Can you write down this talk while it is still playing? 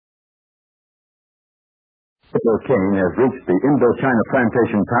April Kane has reached the Indochina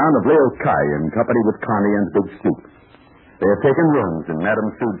plantation town of Leo Kai in company with Connie and Big Stoop. They have taken rooms in Madame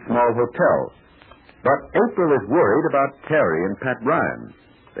Sude's small hotel. But April is worried about Terry and Pat Ryan.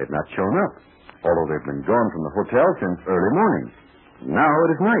 They've not shown up, although they've been gone from the hotel since early morning. Now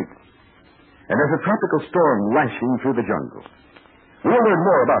it is night. And there's a tropical storm lashing through the jungle. We'll learn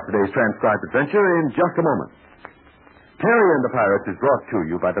more about today's transcribed adventure in just a moment. Terry and the Pirates is brought to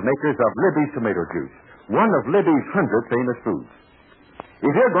you by the makers of Libby's Tomato Juice, one of Libby's 100 famous foods. If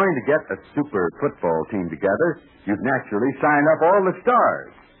you're going to get a super football team together, you'd naturally sign up all the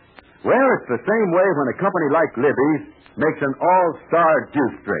stars. Well, it's the same way when a company like Libby's makes an all-star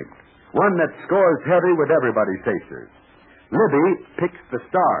juice drink, one that scores heavy with everybody's tasters. Libby picks the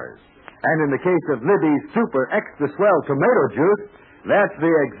stars. And in the case of Libby's Super Extra Swell Tomato Juice, that's the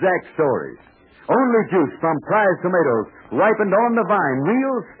exact story. Only juice from prize tomatoes ripened on the vine,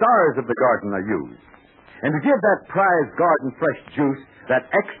 real stars of the garden are used. And to give that prize garden fresh juice that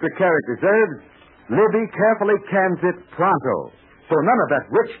extra carat deserves, Libby carefully cans it pronto, so none of that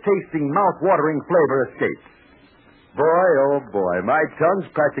rich-tasting, mouth-watering flavor escapes. Boy, oh boy, my tongue's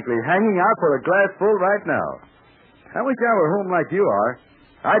practically hanging out for a glassful right now. I wish I were home like you are.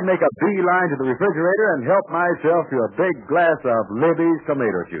 I'd make a beeline to the refrigerator and help myself to a big glass of Libby's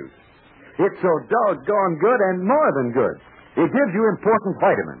tomato juice. It's so doggone good and more than good. It gives you important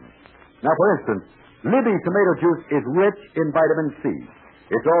vitamins. Now, for instance, Libby's tomato juice is rich in vitamin C.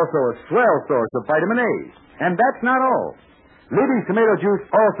 It's also a swell source of vitamin A. And that's not all. Libby's tomato juice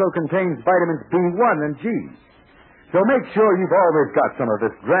also contains vitamins B1 and G. So make sure you've always got some of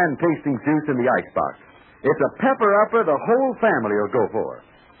this grand-tasting juice in the icebox. It's a pepper-upper the whole family will go for.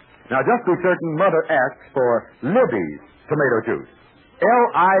 Now, just be certain Mother asks for Libby's tomato juice.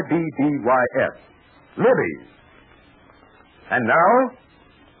 Libbys. Libby's. And now,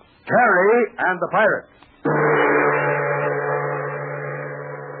 Terry and the Pirates.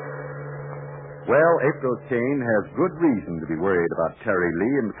 Well, April Kane has good reason to be worried about Terry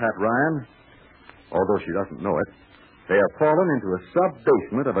Lee and Pat Ryan. Although she doesn't know it, they have fallen into a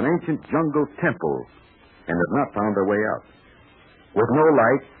sub-basement of an ancient jungle temple and have not found their way out. With no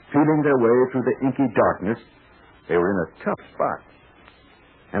light, feeling their way through the inky darkness, they were in a tough spot.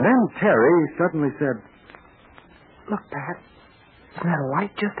 And then Terry suddenly said, "Look, Pat. Isn't that a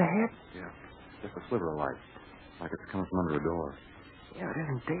light just ahead?" "Yeah, just a sliver of light, like it's coming from under a door." "Yeah, it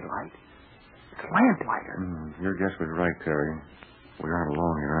isn't daylight. It's lamplighter." Your guess was right, Terry. We aren't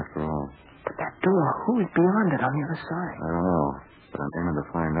alone here after all. "But that door, who is beyond it on the other side?" I don't know, but I'm aiming to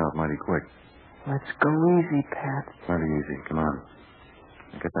find out mighty quick. "Let's go easy, Pat." Plenty easy. Come on.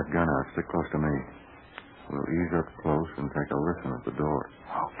 Get that gun out. Stick close to me. We'll ease up close and take a listen at the door.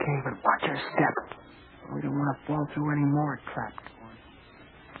 Okay, but watch your step. We don't want to fall through any more traps.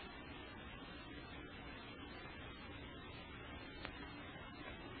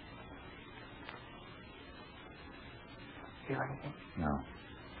 Feel anything? No.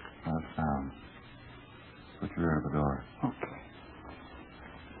 Not a sound. Put your ear to the door. Okay.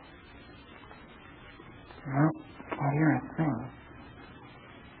 No, can't hear a thing.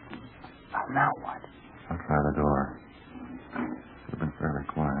 Well, now what? I'll try the door. It's been fairly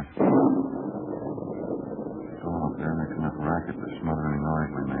quiet. Go up there, makes enough racket to smother any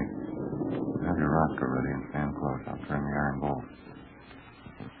noise we make. Have your Roscoe ready and stand close. I'll turn the iron bolt.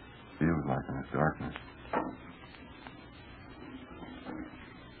 It feels like in this darkness.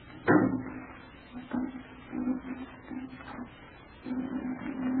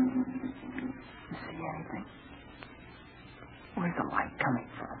 You see anything? Where's the light coming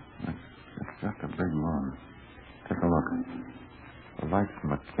from? It's just a big one. Take a look. The light's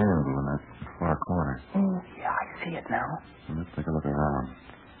from a candle in that far corner. Oh, yeah, I see it now. Let's take a look around.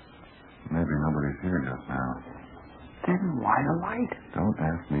 Maybe nobody's here just now. Then why the light? Don't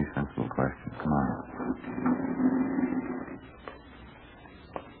ask me sensible questions. Come on.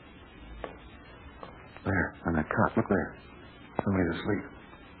 There, on that cot. Look there. Somebody's asleep.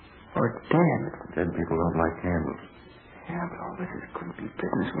 Or dead. Dead people don't light candles. Yeah, but all this is creepy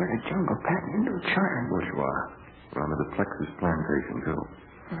business. We're in a jungle, Pat, Indochina. Bourgeois. We're on the Plexus plantation, too.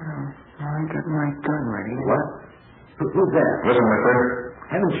 I got my gun ready. What? Who's that? Listen, mister.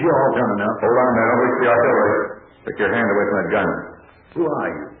 Haven't you all done enough? Hold on now. Reach the artillery. Take your hand away from that gun. Who are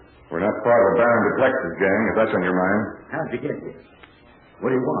you? We're not part of the Baron de Plexus gang, if that's on your mind. How'd you get here?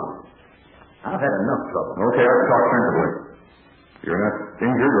 What do you want? I've had enough trouble. Okay, I'll talk sensibly. You're not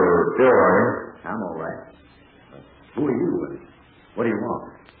injured or ill, are you? I'm all right. Who are you and what do you want?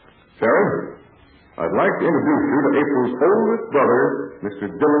 Terry, I'd like to introduce you to April's oldest brother, Mr.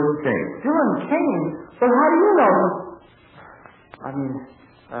 Dillon Kane. Dillon Kane? Well, how do you know? I mean,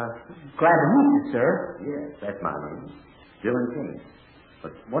 Glad to meet you, sir. Yes, that's my name. Dylan Kane.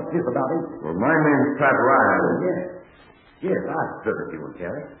 But what's this about April? Well, my name's Pat Ryan. Oh, yes. Yes, I've heard you and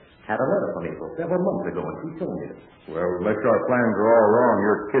Carrie. Had a letter from April several months ago, and she told me it. Well, unless our plans are all wrong,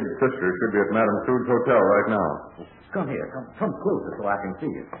 your kid's sister should be at Madame Sood's hotel right now. Come here. Come closer so I can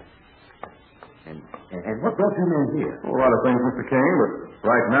see you. And what brought you men here? A lot of things, Mr. Kane, but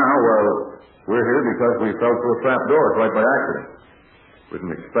right now, well, we're here because we fell through a trap door quite by accident. We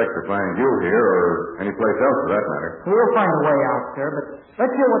didn't expect to find you here or any place else for that matter. We'll find a way out, sir, but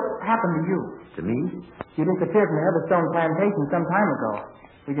let's hear what happened to you. To me? You disappeared from the Everstone plantation some time ago.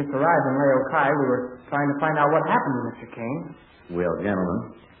 We just arrived in Leo Kai. We were trying to find out what happened to Mr. Kane. Well, gentlemen,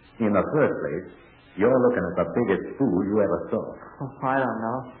 in the first place, you're looking at the biggest fool you ever saw. Oh, I don't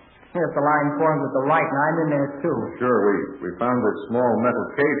know. If the line forms at the right, and I'm in there, too. Sure, we found this small metal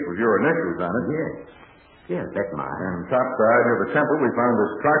case with your initials on it. Yes. Yes, that's mine. And topside near the temple, we found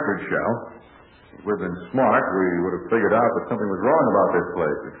this cartridge shell. If we'd been smart, we would have figured out that something was wrong about this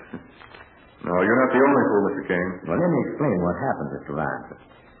place. No, you're not the only fool, Mr. Kane. Well, let me explain what happened, Mr. Ryan.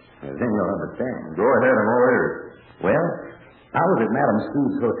 Then you'll understand. Go ahead, I'm all ears. Well, I was at Madame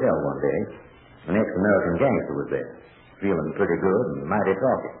Sood's hotel one day. An ex-American gangster was there, feeling pretty good and mighty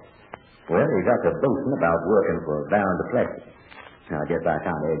talky. Well, he got to boasting about working for Baron Duplessis. I guess I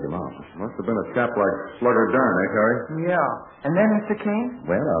kind of egged him on. Must have been a chap like Slugger Dunn, Harry? Yeah. And then, Mr. Kane?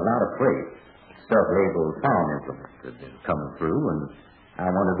 Well, a lot of freight. Stuff labeled farm implements had been coming through, and I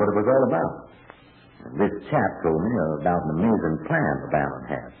wondered what it was all about. And this chap told me about an amazing plan the Baron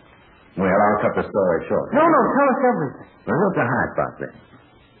had. Well, I'll cut the story short. No, tell us everything. Well, what's the high spot then?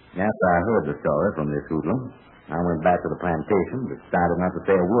 After I heard the story from this hoodlum, I went back to the plantation and decided not to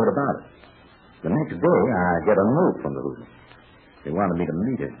say a word about it. The next day, I get a note from the hoodlum. They wanted me to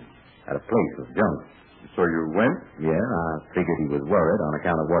meet him at a place with junk. So you went? Yeah, I figured he was worried on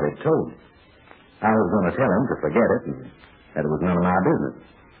account of what he'd told me. I was going to tell him to forget it and that it was none of my business.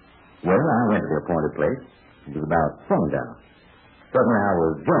 Well, I went to the appointed place. It was about sundown. Suddenly, I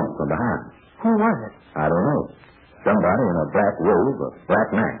was jumped from behind. Who was it? I don't know. Somebody in a black robe, a black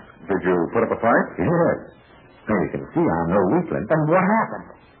mask. Did you put up a fight? Yes. Now, you can see I'm no weakling. And what happened?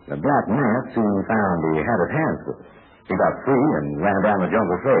 The black mask soon found he had his hands full. He got free and ran down the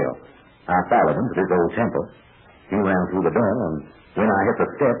jungle trail. I followed him to this old temple. He ran through the door, and when I hit the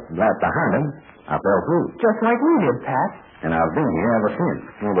steps right behind him, I fell through. Just like we did, Pat. And I've been here ever since.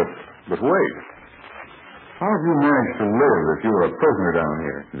 Oh, but wait. How have you managed to live if you were a prisoner down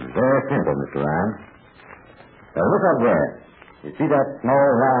here? Very simple, Mr. Ryan. Now, look up there. You see that small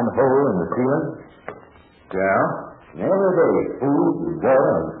round hole in the ceiling? Yeah? Every day, food,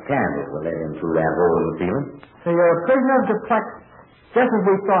 water, and candles were let in through that hole in the ceiling. So you're a prisoner of Duplessis. Just as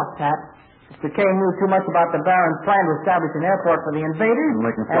we thought, Pat. Mr. Kane knew too much about the Baron's plan to establish an airport for the invaders. And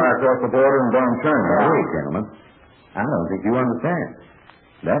they can fly across the border and bomb China. Now, wait, gentlemen. I don't think you understand.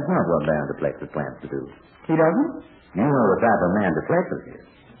 That's not what Baron Duplessis plans to do. He doesn't? You know the type of man Duplessis is.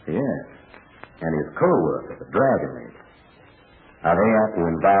 Yes. And his co-workers, the Dragon Lady. Are they apt to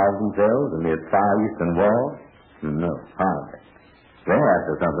involve themselves in this Far Eastern war? No, hardly. They're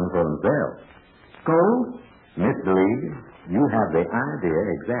after something for themselves. Gold? Mr. Lee, you have the idea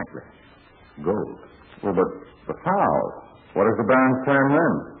exactly. Gold. Well, but how? What is the Baron's plan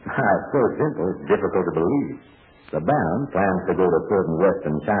then? It's so simple, it's difficult to believe. The Baron plans to go to certain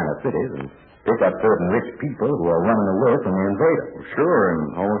western China cities and pick up certain rich people who are running away from the invader. Well, sure, in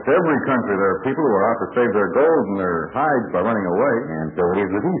almost every country there are people who are out to save their gold and their hides by running away. And so it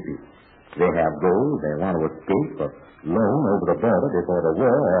is with these people. They have gold, they want to escape, but loan over the border before the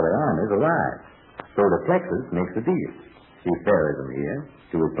war or the armies arrive. So the Duplessis makes a deal. He ferries them here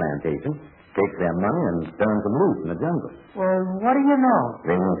to his plantation, takes their money, and turns them loose in the jungle. Well, what do you know?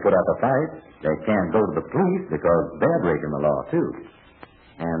 They won't put up a fight. They can't go to the police because they're breaking the law, too.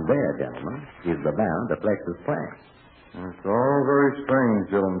 And there, gentlemen, is the Baron Duplessis plan. It's all very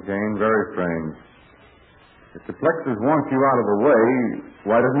strange, Dylan Kane, very strange. If Duplessis wants you out of the way,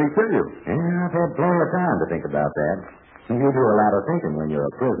 why doesn't he kill you? Yeah, I've had plenty of time to think about that. You do a lot of thinking when you're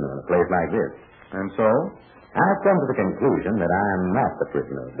a prisoner in a place like this. And so? I've come to the conclusion that I'm not the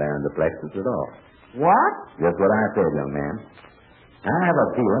prisoner of Baron Duplessis at all. What? Just what I said, young man. I have a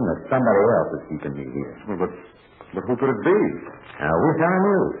feeling that somebody else is keeping me here. Well, but who could it be? I wish I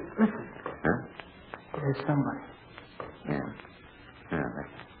knew. Listen. Huh? There's somebody. Yeah. Yeah,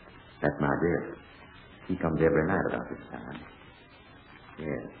 that's my dear. He comes every night about this time.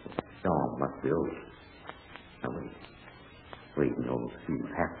 Yes, the storm must be over. Now, wait, no, see,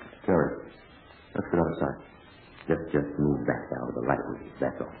 Sorry. Let's get outside. Just move back out of the light,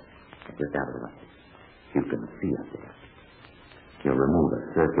 that's all. Just out of the light. You can see up there. He'll remove a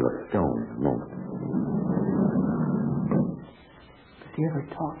circular stone in a moment. Did he ever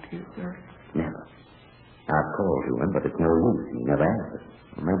talk to you, sir? Never. I've called to him, but it's no use. He never answers.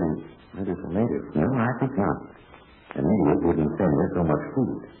 Maybe it's a native. No, I think not. A native wouldn't send me so much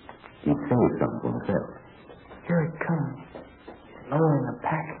food. He'd save some for himself. Here it comes. He's lowering a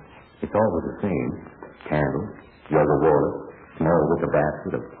package. It's always the same. Candles, jug of water, small wicker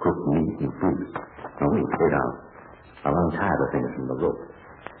basket of cooked meat and fruit. Now wait, stay down. I'll untie the things from the rope.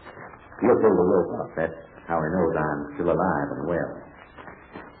 He'll pull the rope up. That's how he knows I'm still alive and well.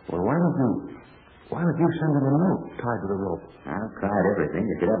 Well, why did you send him a note tied to the rope? I've tried everything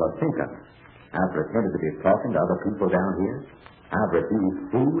you could ever think of. I've pretended to be talking to other people down here. I've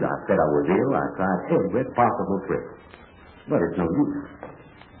refused food. I've said I was ill. I've tried every possible trick. But it's no use.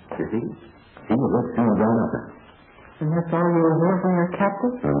 You see? The rope's soon grown up now. And that's all you will hear from your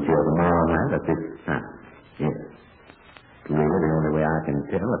captain? Until tomorrow night at this time. Yes. Really, the only way I can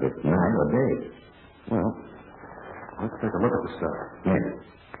tell if it's night or day. Well, let's take a look at the stuff. Yes.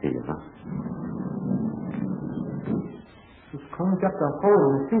 Here you are. He's closed up the hole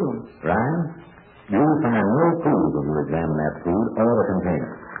in the ceiling. Ryan, you'll find no clue when you examine that food or the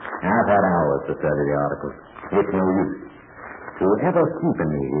container. I've had hours to study the articles. It's no use. Whoever's keeping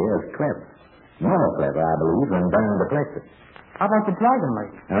me here is clever. More clever, I believe, than Brown the Plexus. How about the dragon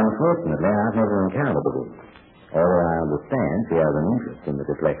lady? Unfortunately, I've never encountered the woman. Although I understand she has an interest in the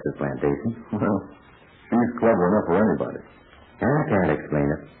Plexus plantation. Well, she's clever enough for anybody. I can't explain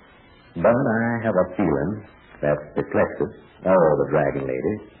it. But I have a feeling that the Plexus, or the dragon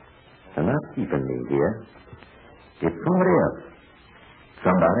lady, are not keeping me here. It's somebody else.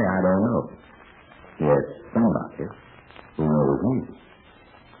 Somebody I don't know. Yes, somebody who knows me.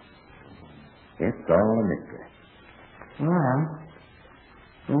 It's all a mystery. Well,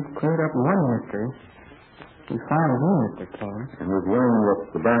 we've cleared up one mystery. We found you, Mr. Kane. And we've learned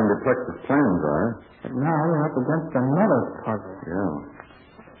what the Baron de Plexus plans are. But now we're up against another puzzle.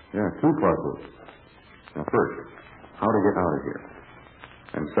 Yeah, two puzzles. Now, first, how to get out of here.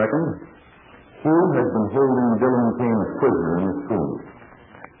 And second, who has been holding Dylan Kane as prisoner in this tomb?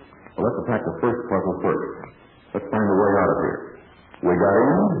 Well, let's attack the first puzzle first. Let's find a way out of here. We got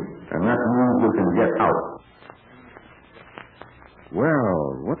in, and that means we can get out.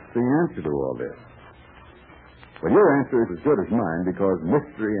 Well, what's the answer to all this? Well, your answer is as good as mine because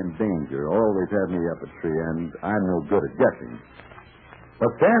mystery and danger always have me up a tree, and I'm no good at guessing.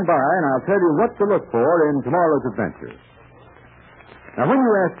 But stand by, and I'll tell you what to look for in tomorrow's adventure. Now, when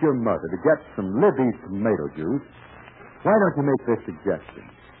you ask your mother to get some Libby's tomato juice, why don't you make this suggestion?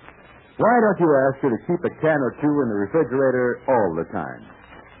 Why don't you ask her to keep a can or two in the refrigerator all the time?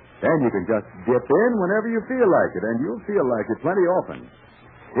 Then you can just dip in whenever you feel like it, and you'll feel like it plenty often.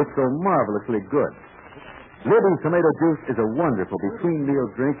 It's so marvelously good. Libby's tomato juice is a wonderful between-meal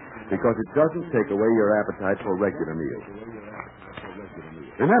drink because it doesn't take away your appetite for regular meals.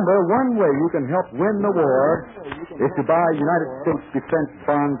 Remember, one way you can help win the war is to buy United States defense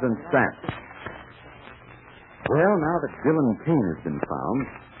bonds and stamps. Well, now that Dylan Kane has been found,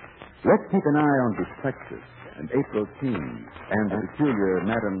 let's keep an eye on the Plexus and April Keene and the peculiar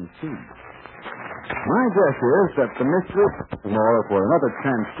Madame Sue. My guess is that the mystery tomorrow for another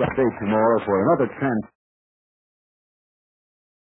chance, tomorrow for another chance.